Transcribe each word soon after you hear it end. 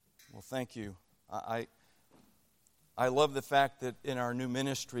Well, thank you. I love the fact that in our new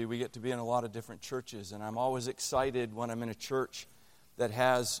ministry we get to be in a lot of different churches, and I'm always excited when I'm in a church that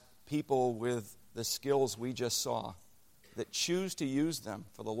has people with the skills we just saw, that choose to use them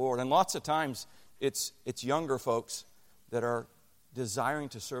for the Lord. And lots of times it's younger folks that are desiring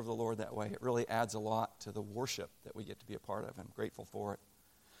to serve the Lord that way. It really adds a lot to the worship that we get to be a part of. I'm grateful for it.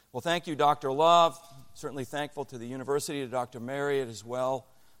 Well, thank you, Dr. Love. Certainly thankful to the university, to Dr. Marriott as well,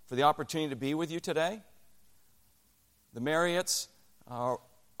 for the opportunity to be with you today. The Marriotts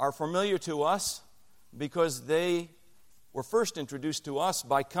are familiar to us because they were first introduced to us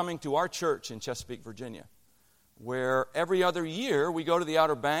by coming to our church in Chesapeake, Virginia, where every other year we go to the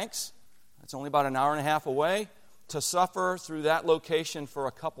Outer Banks. It's only about an hour and a half away, to suffer through that location for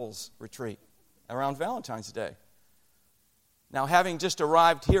a couples retreat around Valentine's Day. Now, having just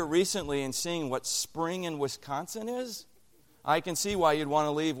arrived here recently and seeing what spring in Wisconsin is, I can see why you'd want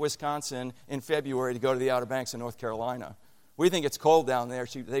to leave Wisconsin in February to go to the Outer Banks of North Carolina. We think it's cold down there.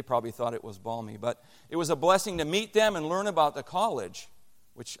 They probably thought it was balmy. But it was a blessing to meet them and learn about the college,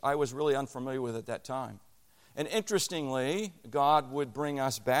 which I was really unfamiliar with at that time. And interestingly, God would bring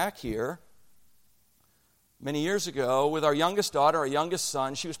us back here many years ago with our youngest daughter, our youngest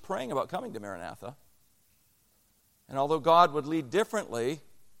son. She was praying about coming to Maranatha. And although God would lead differently,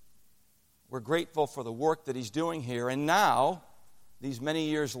 we're grateful for the work that He's doing here. And now, these many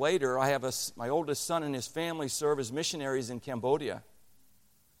years later, I have my oldest son and his family serve as missionaries in Cambodia.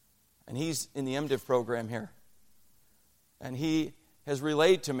 And he's in the MDiv program here. And he has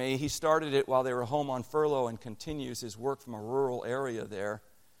relayed to me, he started it while they were home on furlough and continues his work from a rural area there,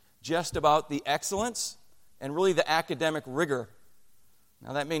 just about the excellence and really the academic rigor.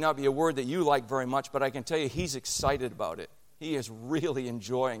 Now, that may not be a word that you like very much, but I can tell you he's excited about it. He is really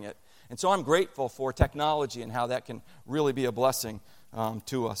enjoying it. And so I'm grateful for technology and how that can really be a blessing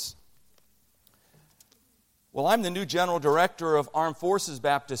to us. Well, I'm the new General Director of Armed Forces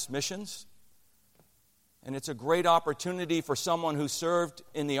Baptist Missions. And it's a great opportunity for someone who served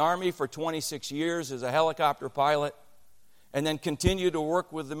in the Army for 26 years as a helicopter pilot and then continued to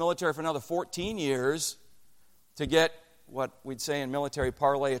work with the military for another 14 years to get what we'd say in military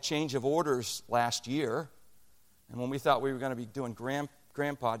parley, a change of orders last year. And when we thought we were going to be doing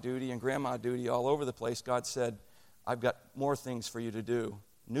grandpa duty and grandma duty all over the place, God said, I've got more things for you to do,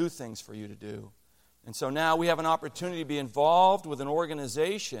 new things for you to do. And so now we have an opportunity to be involved with an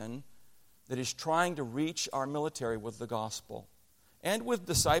organization that is trying to reach our military with the gospel and with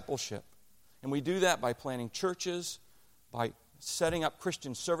discipleship. And we do that by planting churches, by setting up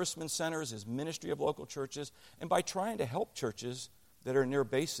Christian servicemen centers as ministry of local churches, and by trying to help churches that are near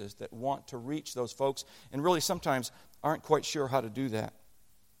bases that want to reach those folks and really sometimes aren't quite sure how to do that.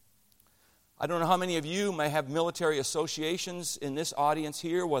 I don't know how many of you may have military associations in this audience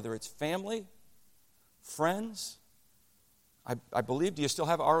here, whether it's family, friends. I believe, do you still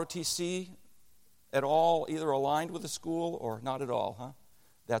have ROTC at all, either aligned with the school or not at all, huh?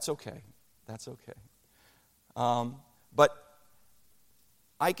 That's okay. That's okay. But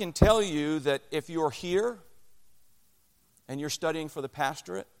I can tell you that if you're here and you're studying for the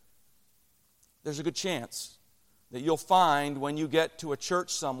pastorate, there's a good chance that you'll find when you get to a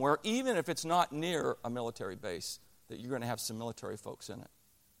church somewhere, even if it's not near a military base, that you're going to have some military folks in it.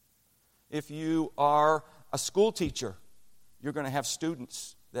 If you are a school teacher, you're going to have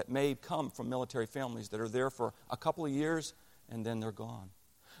students that may come from military families that are there for a couple of years and then they're gone.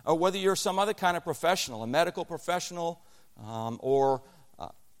 Or whether you're some other kind of professional, a medical professional, or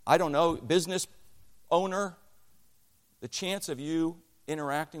I don't know, business owner, the chance of you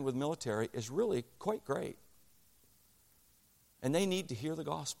interacting with military is really quite great. And they need to hear the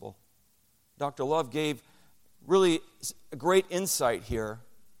gospel. Dr. Love gave really a great insight here,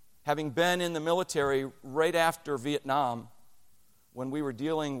 having been in the military right after Vietnam, when we were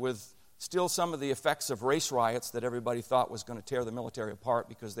dealing with still some of the effects of race riots that everybody thought was going to tear the military apart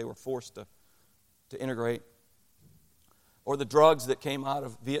because they were forced to integrate. Or the drugs that came out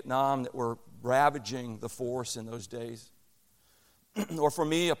of Vietnam that were ravaging the force in those days. Or for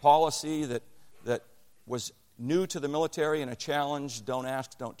me, a policy that was new to the military and a challenge, don't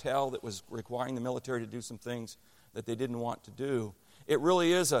ask, don't tell, that was requiring the military to do some things that they didn't want to do. It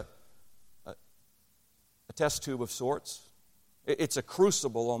really is a test tube of sorts. It's a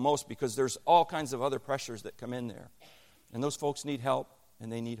crucible almost, because there's all kinds of other pressures that come in there. And those folks need help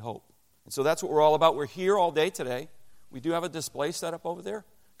and they need hope. And so that's what we're all about. We're here all day today. We do have a display set up over there.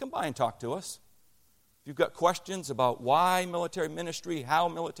 Come by and talk to us. If you've got questions about why military ministry, how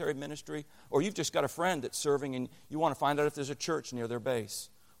military ministry, or you've just got a friend that's serving and you want to find out if there's a church near their base,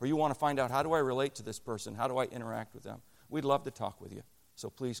 or you want to find out how do I relate to this person, how do I interact with them, we'd love to talk with you. So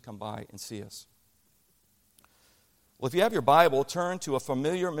please come by and see us. Well, if you have your Bible, turn to a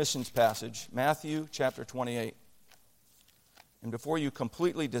familiar missions passage, Matthew chapter 28. And before you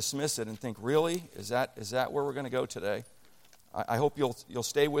completely dismiss it and think, really, is that where we're going to go today? I hope you'll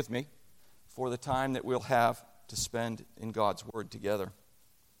stay with me for the time that we'll have to spend in God's Word together.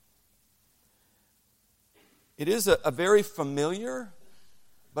 It is a very familiar,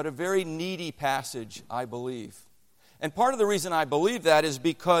 but a very needy passage, I believe. And part of the reason I believe that is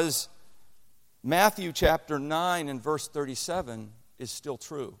because Matthew chapter 9 and verse 37 is still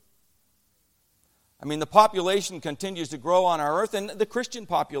true. I mean, the population continues to grow on our earth, and the Christian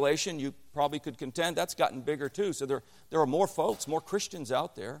population, you probably could contend, that's gotten bigger too. So there are more folks, more Christians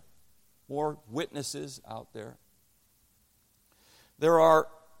out there, more witnesses out there. There are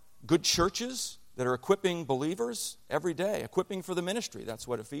good churches that are equipping believers every day, equipping for the ministry. That's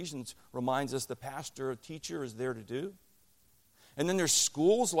what Ephesians reminds us the pastor or teacher is there to do. And then there's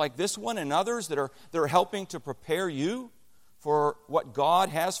schools like this one and others that are helping to prepare you for what God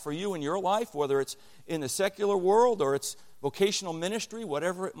has for you in your life, whether it's in the secular world or it's vocational ministry,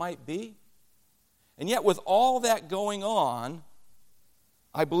 whatever it might be. And yet with all that going on,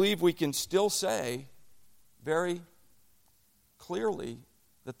 I believe we can still say very clearly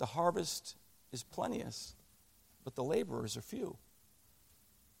that the harvest is plenteous, but the laborers are few.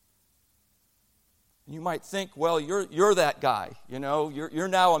 And you might think, well, you're that guy, you're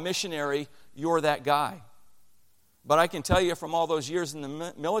now a missionary, you're that guy. But I can tell you from all those years in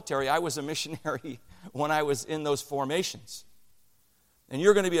the military, I was a missionary when I was in those formations. And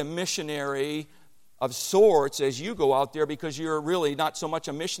you're going to be a missionary of sorts as you go out there, because you're really not so much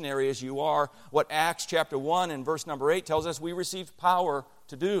a missionary as you are what Acts chapter 1 and verse number 8 tells us we received power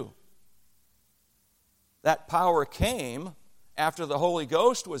to do. That power came after the Holy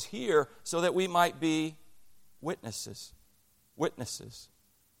Ghost was here so that we might be witnesses. Witnesses.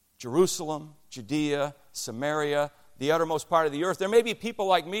 Jerusalem, Judea, Samaria, the uttermost part of the earth. There may be people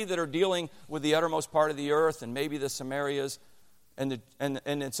like me that are dealing with the uttermost part of the earth and maybe the Samarias and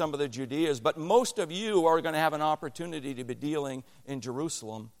some of the Judeas, but most of you are going to have an opportunity to be dealing in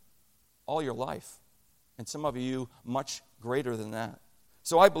Jerusalem all your life, and some of you much greater than that.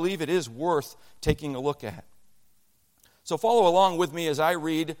 So I believe it is worth taking a look at. So follow along with me as I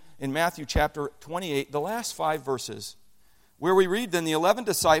read in Matthew chapter 28, the last 5 verses, where we read, "Then the 11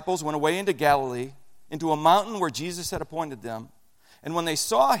 disciples went away into Galilee, into a mountain where Jesus had appointed them. And when they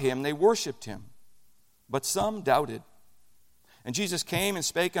saw him, they worshipped him. But some doubted. And Jesus came and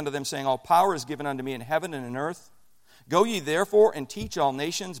spake unto them, saying, All power is given unto me in heaven and in earth. Go ye therefore and teach all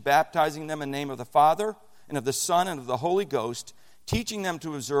nations, baptizing them in the name of the Father, and of the Son, and of the Holy Ghost, teaching them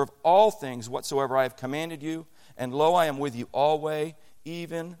to observe all things whatsoever I have commanded you. And lo, I am with you always,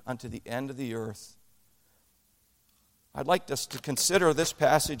 even unto the end of the earth." I'd like us to consider this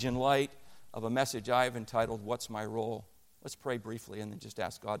passage in light of a message I have entitled, What's My Role? Let's pray briefly and then just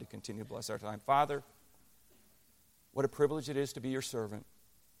ask God to continue to bless our time. Father, what a privilege it is to be your servant.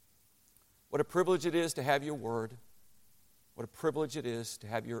 What a privilege it is to have your word. What a privilege it is to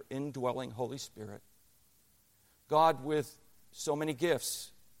have your indwelling Holy Spirit. God, with so many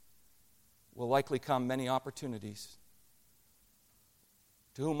gifts, will likely come many opportunities.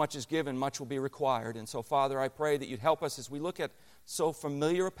 To whom much is given, much will be required. And so, Father, I pray that you'd help us as we look at so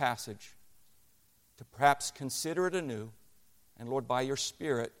familiar a passage to perhaps consider it anew. And Lord, by your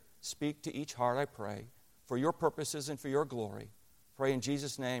Spirit, speak to each heart, I pray, for your purposes and for your glory. Pray in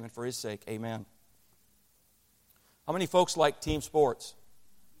Jesus' name and for his sake. Amen. How many folks like team sports?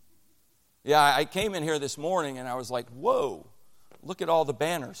 Yeah, I came in here this morning and I was like, whoa, look at all the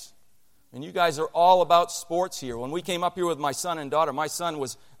banners. And you guys are all about sports here. When we came up here with my son and daughter, my son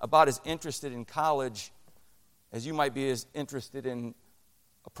was about as interested in college as you might be as interested in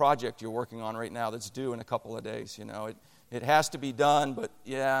a project you're working on right now that's due in a couple of days. It has to be done, but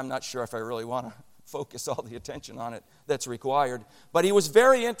yeah, I'm not sure if I really want to focus all the attention on it that's required. But he was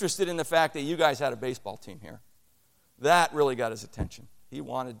very interested in the fact that you guys had a baseball team here. That really got his attention. He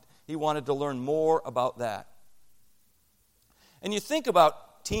wanted to learn more about that. And you think about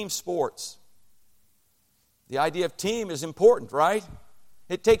team sports. The idea of team is important, right?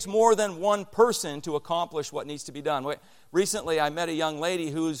 It takes more than one person to accomplish what needs to be done. Recently, I met a young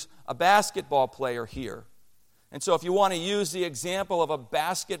lady who's a basketball player here. And so if you want to use the example of a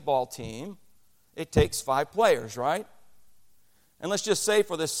basketball team, it takes 5 players, right? And let's just say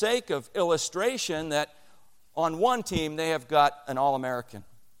for the sake of illustration that on one team they have got an All-American.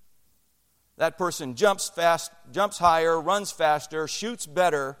 That person jumps fast, jumps higher, runs faster, shoots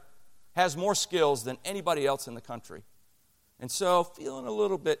better, has more skills than anybody else in the country. And so, feeling a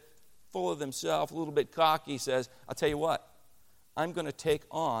little bit full of himself, a little bit cocky, says, I'll tell you what, I'm going to take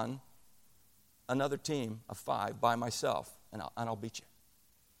on another team of 5 by myself, and I'll beat you.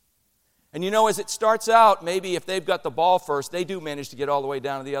 And as it starts out, maybe if they've got the ball first, they do manage to get all the way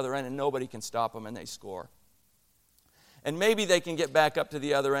down to the other end, and nobody can stop them, and they score. And maybe they can get back up to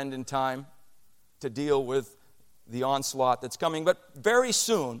the other end in time to deal with the onslaught that's coming. But very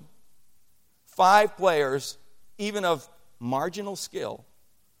soon, 5 players, even of marginal skill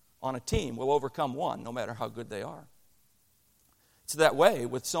on a team, will overcome one, no matter how good they are. It's that way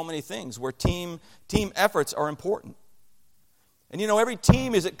with so many things where team efforts are important. And every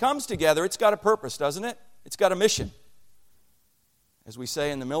team, as it comes together, it's got a purpose, doesn't it? It's got a mission, as we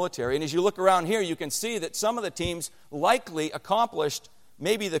say in the military. And as you look around here, you can see that some of the teams likely accomplished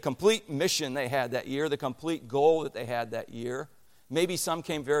maybe the complete mission they had that year, the complete goal that they had that year. Maybe some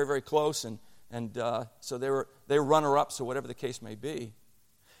came very, very close, and so they were runner-ups, or whatever the case may be.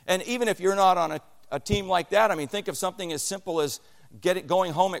 And even if you're not on a team like that, think of something as simple as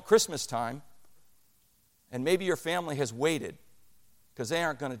going home at Christmas time, and maybe your family has waited because they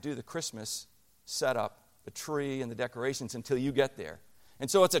aren't going to do the Christmas setup, the tree and the decorations, until you get there. And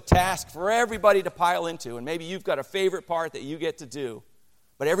so it's a task for everybody to pile into, and maybe you've got a favorite part that you get to do,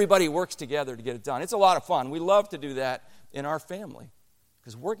 but everybody works together to get it done. It's a lot of fun. We love to do that in our family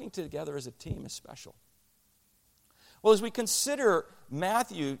because working together as a team is special. Well, as we consider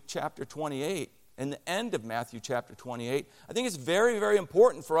Matthew chapter 28 and the end of Matthew chapter 28, I think it's very, very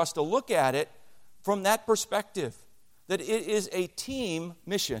important for us to look at it from that perspective, that it is a team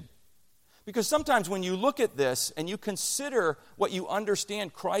mission. Because sometimes when you look at this and you consider what you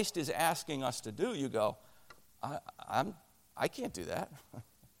understand Christ is asking us to do, you go, I can't do that.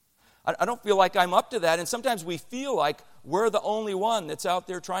 I don't feel like I'm up to that. And sometimes we feel like we're the only one that's out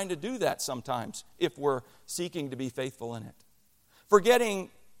there trying to do that sometimes, if we're seeking to be faithful in it. Forgetting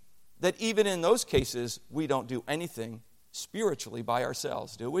that even in those cases, we don't do anything spiritually by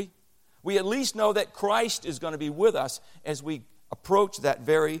ourselves, do we? We at least know that Christ is going to be with us as we approach that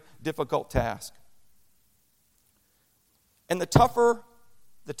very difficult task. And the tougher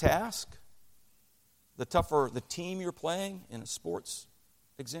the task, the tougher the team you're playing in a sports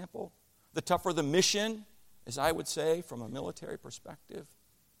example, the tougher the mission, as I would say from a military perspective,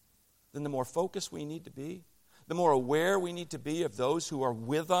 then the more focused we need to be, the more aware we need to be of those who are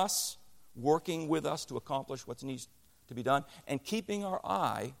with us, working with us to accomplish what needs to be done, and keeping our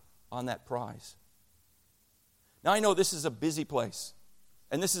eye on that prize. Now, I know this is a busy place,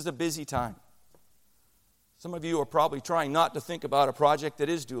 and this is a busy time. Some of you are probably trying not to think about a project that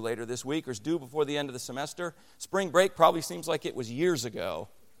is due later this week or is due before the end of the semester. Spring break probably seems like it was years ago,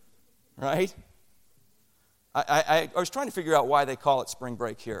 right? I was trying to figure out why they call it spring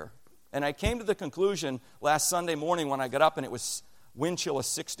break here. And I came to the conclusion last Sunday morning when I got up and it was wind chill of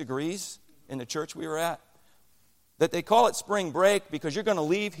 6 degrees in the church we were at, that they call it spring break because you're going to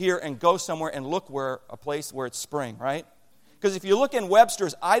leave here and go somewhere and look a place where it's spring, right? Because if you look in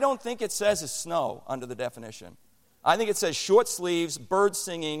Webster's, I don't think it says it's snow under the definition. I think it says short sleeves, birds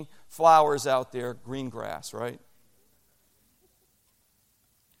singing, flowers out there, green grass, right?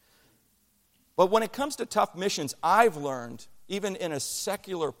 But when it comes to tough missions, I've learned, even in a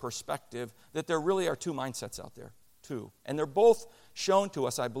secular perspective, that there really are 2 mindsets out there, too. And they're both shown to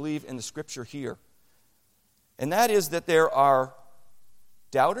us, I believe, in the scripture here. And that is that there are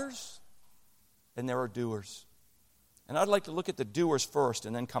doubters and there are doers. And I'd like to look at the doers first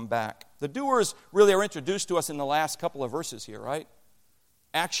and then come back. The doers really are introduced to us in the last couple of verses here, right?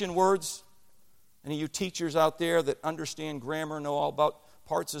 Action words. Any of you teachers out there that understand grammar know all about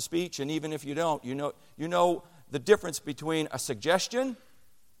parts of speech, and even if you don't, you know the difference between a suggestion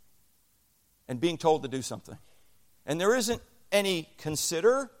and being told to do something. And there isn't any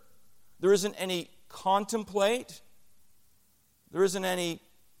consider, there isn't any contemplate, there isn't any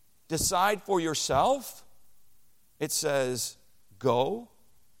decide for yourself. It says, go,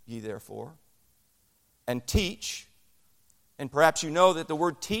 ye therefore, and teach. And perhaps you know that the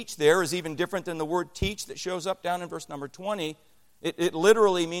word teach there is even different than the word teach that shows up down in verse number 20. It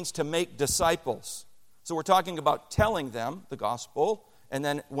literally means to make disciples. So we're talking about telling them the gospel, and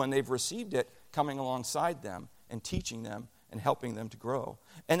then when they've received it, coming alongside them and teaching them and helping them to grow.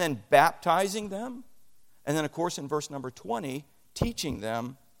 And then baptizing them, and then, of course, in verse number 20, teaching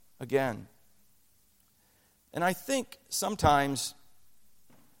them again. And I think sometimes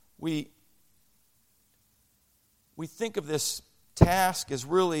we think of this task as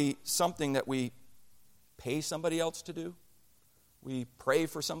really something that we pay somebody else to do. We pray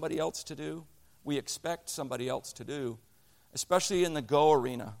for somebody else to do. We expect somebody else to do, especially in the go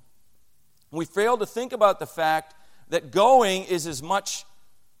arena. We fail to think about the fact that going is as much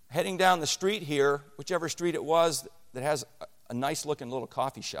heading down the street here, whichever street it was that has a nice-looking little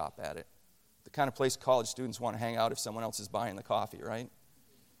coffee shop at it. The kind of place college students want to hang out if someone else is buying the coffee, right?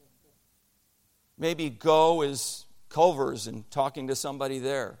 Maybe go is Culver's and talking to somebody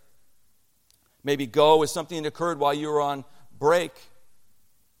there. Maybe go is something that occurred while you were on break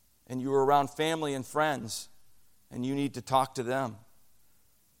and you were around family and friends and you need to talk to them.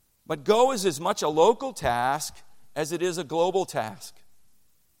 But go is as much a local task as it is a global task.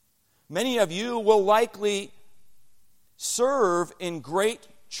 Many of you will likely serve in great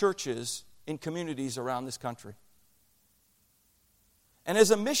churches in communities around this country. And as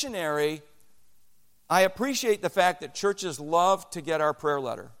a missionary, I appreciate the fact that churches love to get our prayer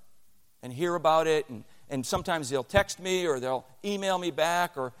letter and hear about it, and sometimes they'll text me or they'll email me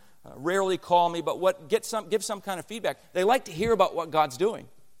back or rarely call me, but give some kind of feedback. They like to hear about what God's doing.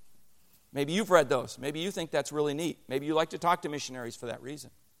 Maybe you've read those. Maybe you think that's really neat. Maybe you like to talk to missionaries for that reason.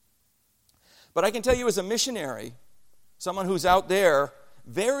 But I can tell you as a missionary, someone who's out there,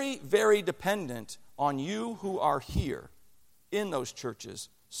 very, very dependent on you who are here in those churches,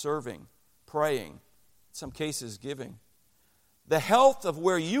 serving, praying, in some cases giving. The health of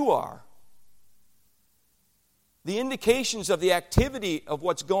where you are, the indications of the activity of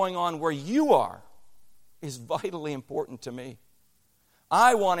what's going on where you are is vitally important to me.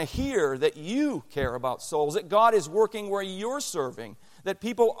 I want to hear that you care about souls, that God is working where you're serving, that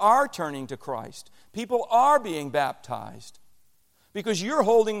people are turning to Christ, people are being baptized, because you're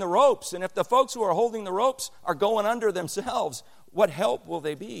holding the ropes. And if the folks who are holding the ropes are going under themselves, what help will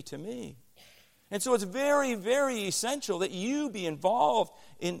they be to me? And so it's very, very essential that you be involved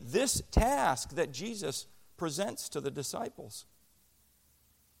in this task that Jesus presents to the disciples.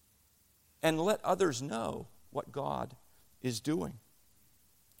 And let others know what God is doing.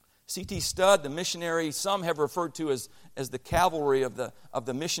 C.T. Studd, the missionary, some have referred to as the cavalry of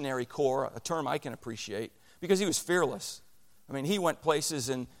the missionary corps, a term I can appreciate, because he was fearless. I mean, he went places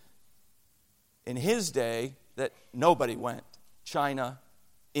in his day that nobody went. China,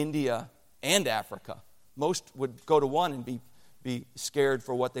 India, and Africa. Most would go to one and be scared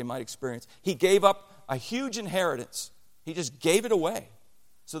for what they might experience. He gave up a huge inheritance. He just gave it away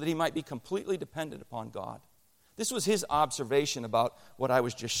so that he might be completely dependent upon God. This was his observation about what I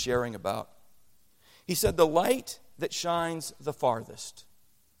was just sharing about. He said, the light that shines the farthest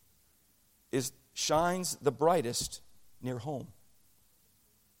shines the brightest near home.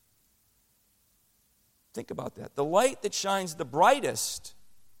 Think about that. The light that shines the brightest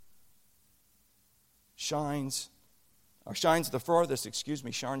shines the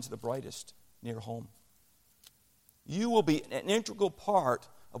farthest, shines the brightest near home. You will be an integral part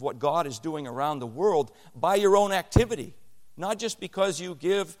of what God is doing around the world by your own activity. Not just because you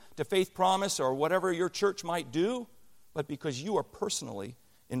give to Faith Promise or whatever your church might do, but because you are personally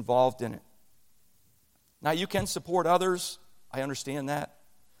involved in it. Now, you can support others. I understand that,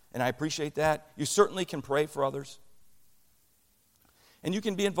 and I appreciate that. You certainly can pray for others. And you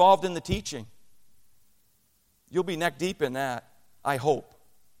can be involved in the teaching. You'll be neck deep in that, I hope.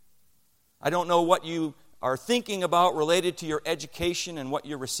 I don't know what you are thinking about related to your education and what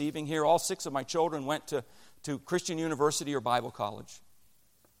you're receiving here. All 6 of my children went to Christian University or Bible college.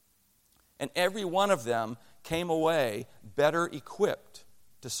 And every one of them came away better equipped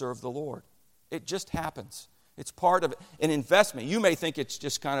to serve the Lord. It just happens. It's part of an investment. You may think it's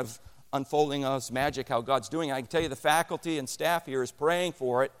just kind of unfolding us magic how God's doing it. I can tell you the faculty and staff here is praying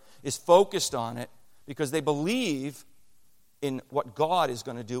for it, is focused on it, because they believe in what God is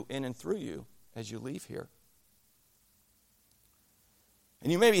going to do in and through you as you leave here.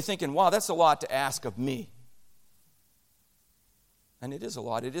 And you may be thinking, wow, that's a lot to ask of me. And it is a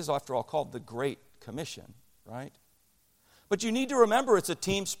lot. It is, after all, called the Great Commission, right? But you need to remember it's a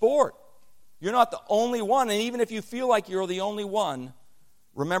team sport. You're not the only one, and even if you feel like you're the only one,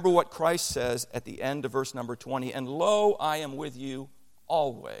 remember what Christ says at the end of verse number 20, and lo, I am with you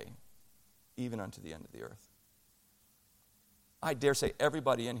always, even unto the end of the earth. I dare say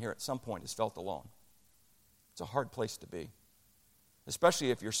everybody in here at some point has felt alone. It's a hard place to be,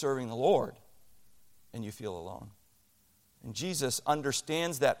 especially if you're serving the Lord and you feel alone. And Jesus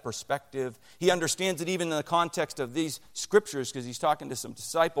understands that perspective. He understands it even in the context of these scriptures, because he's talking to some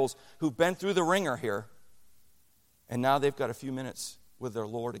disciples who've been through the ringer here. And now they've got a few minutes with their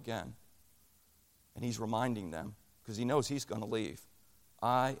Lord again. And he's reminding them, because he knows he's going to leave,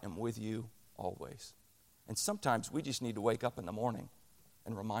 I am with you always. And sometimes we just need to wake up in the morning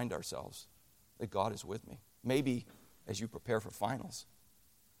and remind ourselves that God is with me. Maybe as you prepare for finals.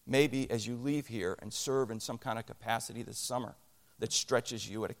 Maybe as you leave here and serve in some kind of capacity this summer that stretches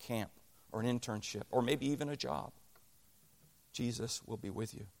you at a camp or an internship or maybe even a job. Jesus will be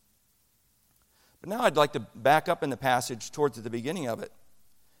with you. But now I'd like to back up in the passage towards the beginning of it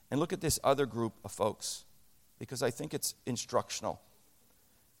and look at this other group of folks, because I think it's instructional.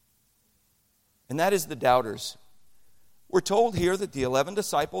 And that is the doubters. We're told here that the 11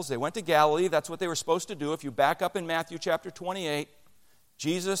 disciples, they went to Galilee. That's what they were supposed to do. If you back up in Matthew chapter 28,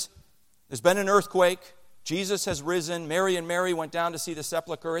 there's been an earthquake. Jesus has risen. Mary and Mary went down to see the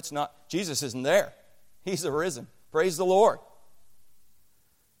sepulcher. Jesus isn't there. He's arisen. Praise the Lord.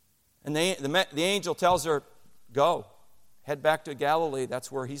 And the angel tells her, go, head back to Galilee.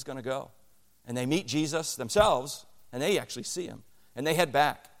 That's where he's going to go. And they meet Jesus themselves, and they actually see him. And they head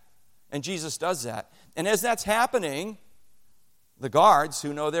back. And Jesus does that. And as that's happening, the guards,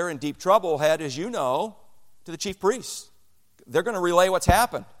 who know they're in deep trouble, head, as you know, to the chief priests. They're going to relay what's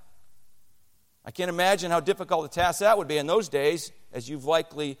happened. I can't imagine how difficult a task that would be in those days, as you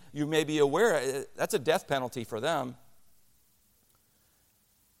may be aware. That's a death penalty for them.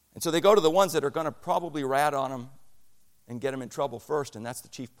 And so they go to the ones that are going to probably rat on them and get them in trouble first, and that's the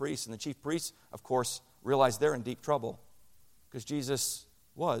chief priests. And the chief priests, of course, realize they're in deep trouble because Jesus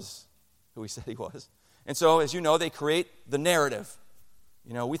was who he said he was. And so, as you know, they create the narrative.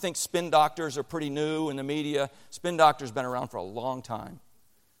 You know, we think spin doctors are pretty new in the media. Spin doctors been around for a long time.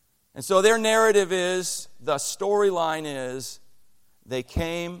 And so their narrative is, the storyline is, they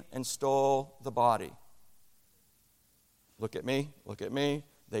came and stole the body. Look at me, look at me.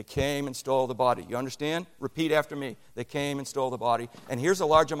 They came and stole the body. You understand? Repeat after me. They came and stole the body. And here's a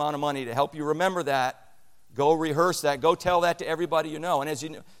large amount of money to help you remember that. Go rehearse that. Go tell that to everybody you know. And as you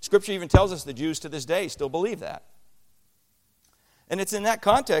know, Scripture even tells us the Jews to this day still believe that. And it's in that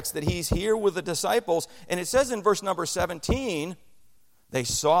context that he's here with the disciples. And it says in verse number 17, they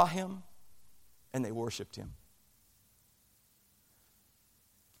saw him and they worshiped him.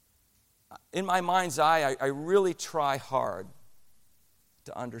 In my mind's eye, I really try hard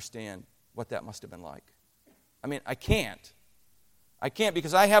to understand what that must have been like. I mean, I can't. I can't,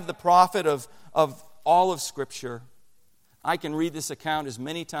 because I have the prophet of all of Scripture. I can read this account as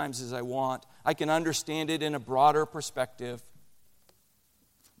many times as I want. I can understand it in a broader perspective.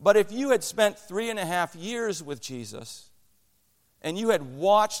 But if you had spent 3.5 years with Jesus, and you had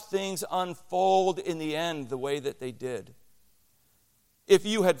watched things unfold in the end the way that they did, if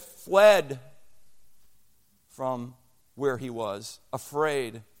you had fled from where he was,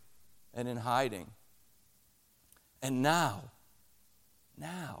 afraid and in hiding, and now,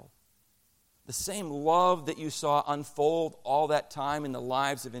 the same love that you saw unfold all that time in the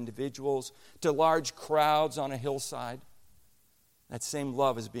lives of individuals to large crowds on a hillside, that same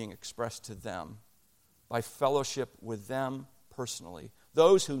love is being expressed to them by fellowship with them personally.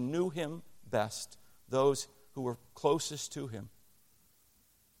 Those who knew him best, those who were closest to him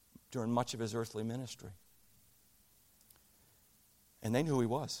during much of his earthly ministry. And they knew who he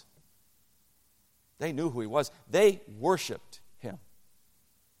was. They knew who he was. They worshiped him.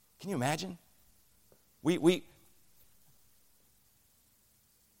 Can you imagine? We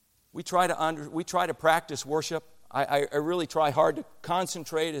try to practice worship. I really try hard to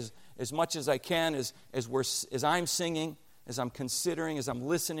concentrate as much as I can as I'm singing, as I'm considering, as I'm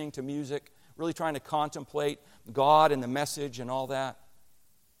listening to music, really trying to contemplate God and the message and all that.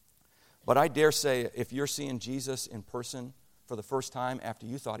 But I dare say, if you're seeing Jesus in person for the first time after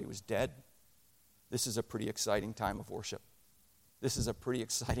you thought he was dead, this is a pretty exciting time of worship. This is a pretty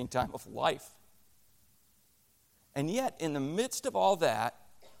exciting time of life. And yet, in the midst of all that,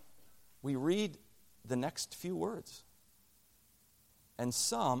 we read the next few words. And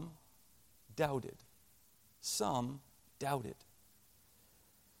some doubted. Some doubted.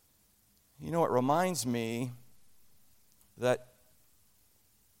 You know, it reminds me that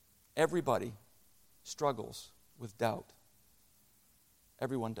everybody struggles with doubt.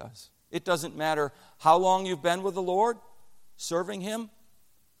 Everyone does. It doesn't matter how long you've been with the Lord, serving him.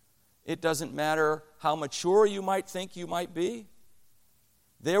 It doesn't matter how mature you might think you might be.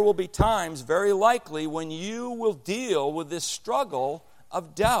 There will be times, very likely, when you will deal with this struggle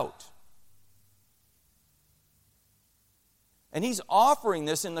of doubt. And he's offering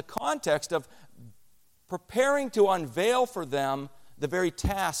this in the context of preparing to unveil for them the very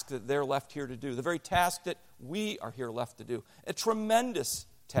task that they're left here to do, the very task that we are here left to do. A tremendous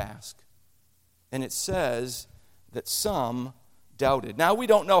task. And it says that some doubted. Now, we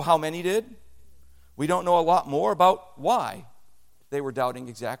don't know how many did. We don't know a lot more about why they were doubting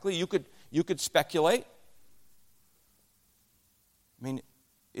exactly. You could speculate. I mean,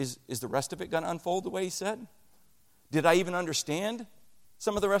 is the rest of it going to unfold the way he said? Did I even understand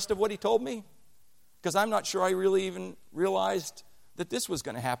some of the rest of what he told me? Because I'm not sure I really even realized that this was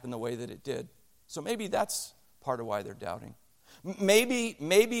going to happen the way that it did. So maybe that's part of why they're doubting.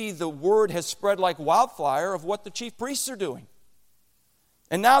 Maybe the word has spread like wildfire of what the chief priests are doing.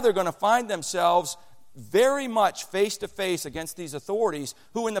 And now they're going to find themselves very much face to face against these authorities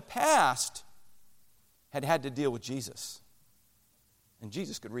who in the past had to deal with Jesus. And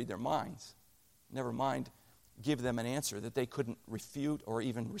Jesus could read their minds. Never mind give them an answer that they couldn't refute or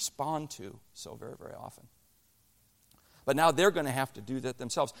even respond to so very, very often. But now they're going to have to do that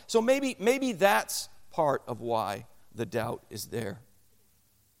themselves. So maybe that's part of why the doubt is there.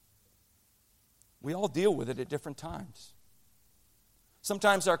 We all deal with it at different times.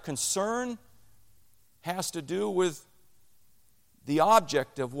 Sometimes our concern has to do with the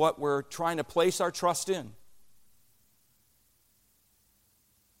object of what we're trying to place our trust in.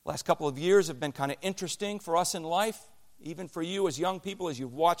 Last couple of years have been kind of interesting for us in life, even for you as young people, as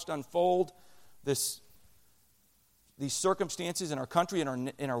you've watched unfold these circumstances in our country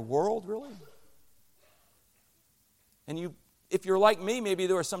and in our world, really. And if you're like me, maybe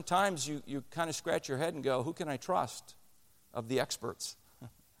there are some times you kind of scratch your head and go, who can I trust? Of the experts,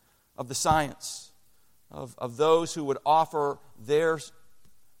 of the science, of those who would offer their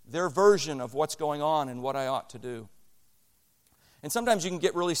version of what's going on and what I ought to do. And sometimes you can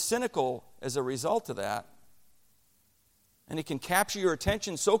get really cynical as a result of that. And it can capture your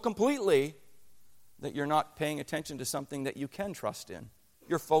attention so completely that you're not paying attention to something that you can trust in.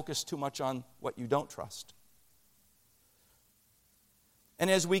 You're focused too much on what you don't trust. And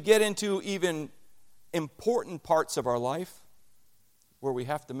as we get into even important parts of our life, where we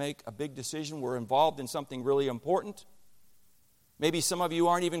have to make a big decision, we're involved in something really important. Maybe some of you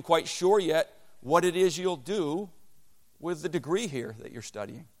aren't even quite sure yet what it is you'll do with the degree here that you're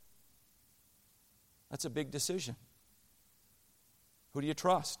studying. That's a big decision. Who do you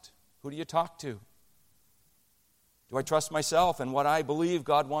trust? Who do you talk to? Do I trust myself and what I believe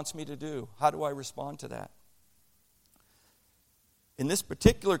God wants me to do? How do I respond to that? In this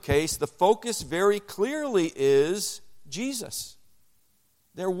particular case, the focus very clearly is Jesus.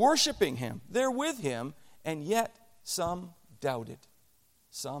 They're worshiping Him. They're with Him, and yet some doubted.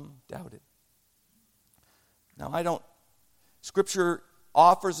 Some doubted. Now, Scripture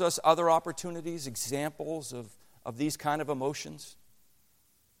offers us other opportunities, examples of these kind of emotions.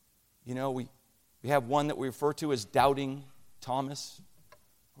 You know, we have one that we refer to as doubting Thomas.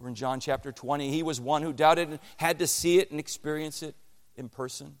 Over in John chapter 20, he was one who doubted and had to see it and experience it in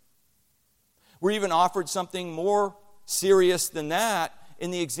person. We're even offered something more serious than that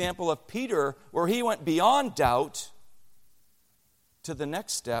in the example of Peter, where he went beyond doubt to the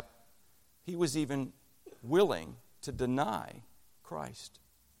next step. He was even willing to deny Christ.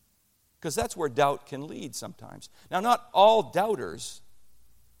 Because that's where doubt can lead sometimes. Now, not all doubters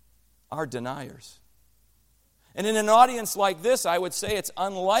are deniers. And in an audience like this, I would say it's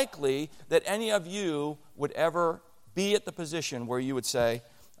unlikely that any of you would ever be at the position where you would say,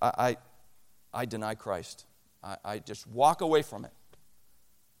 I deny Christ. I just walk away from it.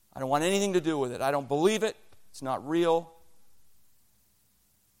 I don't want anything to do with it. I don't believe it. It's not real.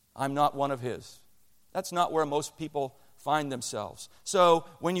 I'm not one of His. That's not where most people find themselves. So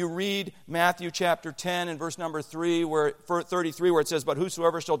when you read Matthew chapter 10 and verse number 33, where it says, "But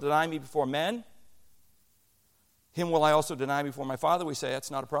whosoever shall deny me before men, him will I also deny before my Father," we say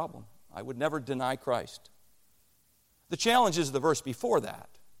that's not a problem. I would never deny Christ. The challenge is the verse before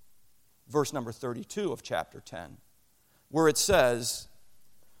that, verse number 32 of chapter 10, where it says,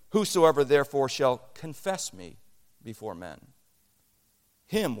 "Whosoever therefore shall confess me before men,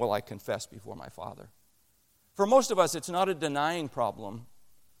 him will I confess before my Father." For most of us, it's not a denying problem,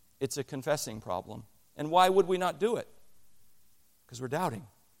 it's a confessing problem. And why would we not do it? Because we're doubting.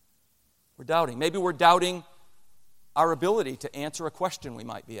 We're doubting. Maybe we're doubting our ability to answer a question we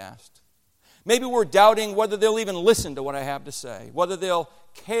might be asked. Maybe we're doubting whether they'll even listen to what I have to say, whether they'll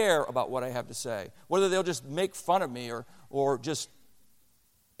care about what I have to say, whether they'll just make fun of me or just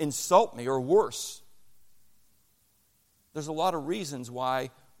insult me, or worse. There's a lot of reasons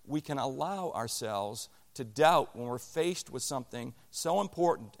why we can allow ourselves to doubt when we're faced with something so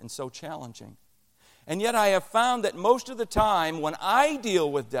important and so challenging. And yet I have found that most of the time when I deal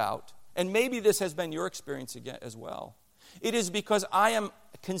with doubt, and maybe this has been your experience again as well, it is because I am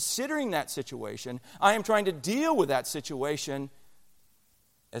considering that situation, I am trying to deal with that situation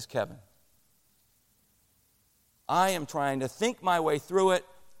as Kevin. I am trying to think my way through it.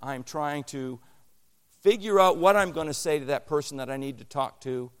 I am trying to figure out what I'm going to say to that person that I need to talk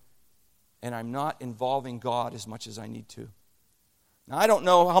to, and I'm not involving God as much as I need to. Now, I don't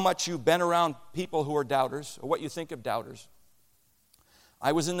know how much you've been around people who are doubters, or what you think of doubters.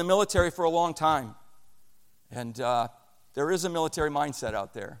 I was in the military for a long time, and there is a military mindset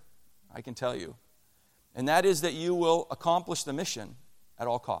out there, I can tell you. And that is that you will accomplish the mission at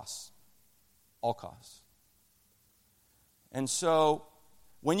all costs. All costs. And so,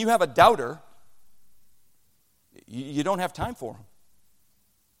 when you have a doubter, you don't have time for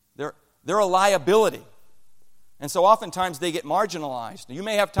them. They're a liability. And so oftentimes they get marginalized. You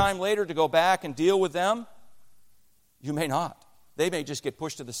may have time later to go back and deal with them. You may not. They may just get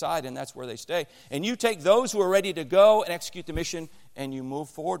pushed to the side, and that's where they stay. And you take those who are ready to go and execute the mission, and you move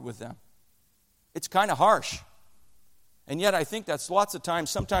forward with them. It's kind of harsh. And yet I think that's lots of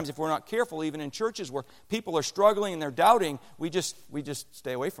times, sometimes if we're not careful, even in churches where people are struggling and they're doubting, we just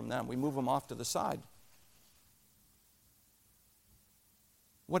stay away from them. We move them off to the side.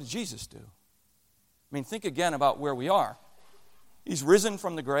 What did Jesus do? I mean, think again about where we are. He's risen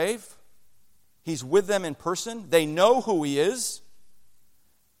from the grave. He's with them in person. They know who he is,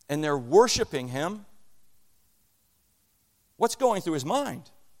 and they're worshiping him. What's going through his mind?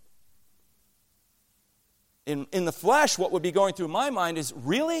 In the flesh, what would be going through my mind is,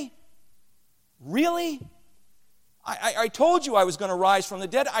 really? Really? I told you I was going to rise from the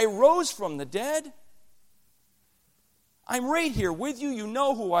dead. I rose from the dead. I'm right here with you. You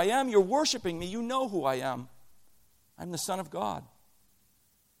know who I am. You're worshiping me. You know who I am. I'm the Son of God.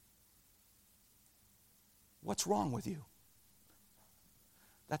 What's wrong with you?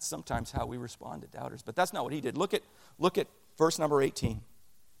 That's sometimes how we respond to doubters. But that's not what he did. Look at verse number 18.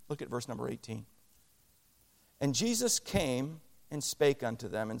 Look at verse number 18. And Jesus came and spake unto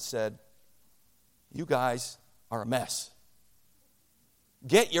them and said, you guys are a mess.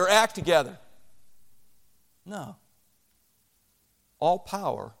 Get your act together. No. All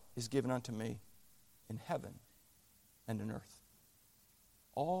power is given unto me in heaven and in earth.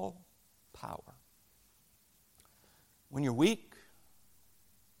 All power. When you're weak,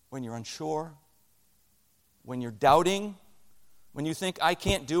 when you're unsure, when you're doubting, when you think, I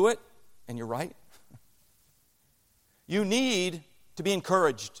can't do it, and you're right, you need to be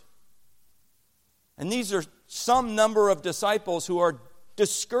encouraged. And these are some number of disciples who are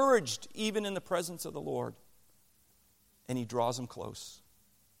discouraged even in the presence of the Lord. And he draws them close.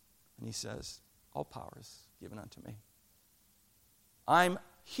 And he says, all power is given unto me. I'm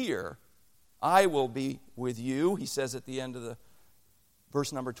here. I will be with you, he says at the end of the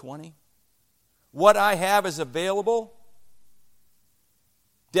verse number 20. What I have is available.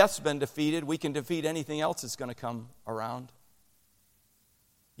 Death's been defeated. We can defeat anything else that's going to come around.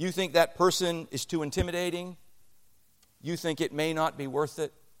 You think that person is too intimidating. You think it may not be worth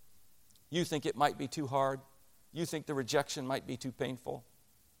it. You think it might be too hard. You think the rejection might be too painful.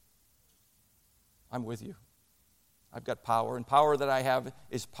 I'm with you. I've got power, and power that I have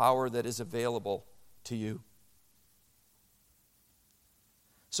is power that is available to you.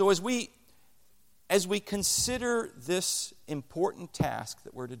 So as we consider this important task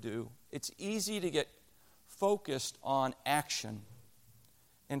that we're to do, it's easy to get focused on action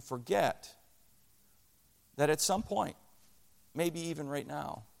and forget that at some point, maybe even right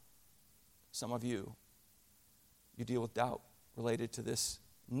now, some of you deal with doubt related to this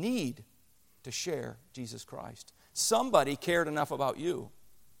need to share Jesus Christ. Somebody cared enough about you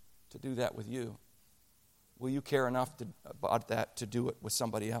to do that with you. Will you care enough about that to do it with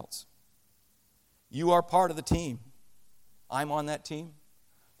somebody else? You are part of the team. I'm on that team.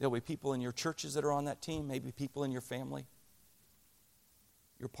 There'll be people in your churches that are on that team, maybe people in your family.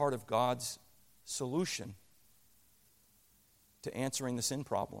 You're part of God's solution to answering the sin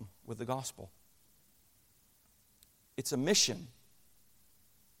problem with the gospel. It's a mission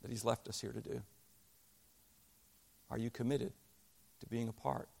that he's left us here to do. Are you committed to being a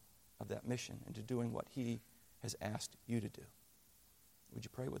part of that mission and to doing what he has asked you to do? Would you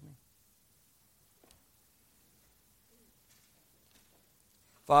pray with me?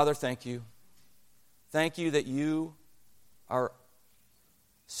 Father, thank you. Thank you that you are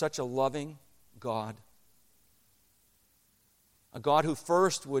such a loving God. A God who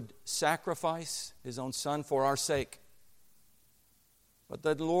first would sacrifice his own Son for our sake. But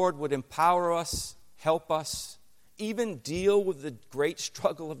that the Lord would empower us, help us, even deal with the great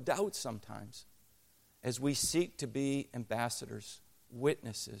struggle of doubt sometimes as we seek to be ambassadors,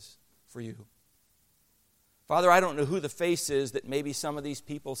 witnesses for you. Father, I don't know who the face is that maybe some of these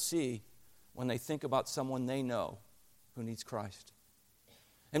people see when they think about someone they know who needs Christ.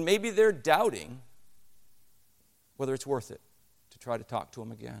 And maybe they're doubting whether it's worth it to try to talk to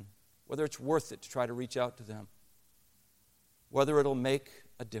them again, whether it's worth it to try to reach out to them, whether it'll make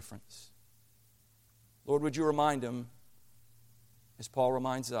a difference. Lord, would you remind them, as Paul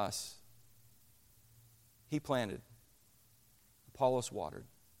reminds us, he planted, Apollos watered.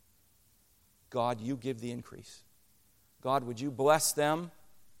 God, you give the increase. God, would you bless them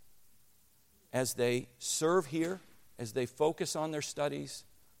as they serve here, as they focus on their studies,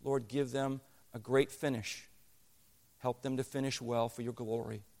 Lord, give them a great finish. Help them to finish well for your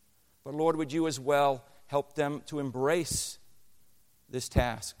glory. But Lord, would you as well help them to embrace this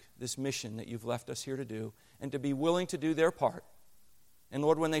task, this mission that you've left us here to do, and to be willing to do their part. And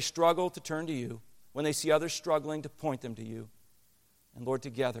Lord, when they struggle, to turn to you. When they see others struggling, to point them to you. And Lord,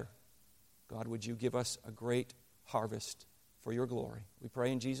 together, God, would you give us a great harvest for your glory. We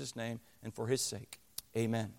pray in Jesus' name and for his sake. Amen.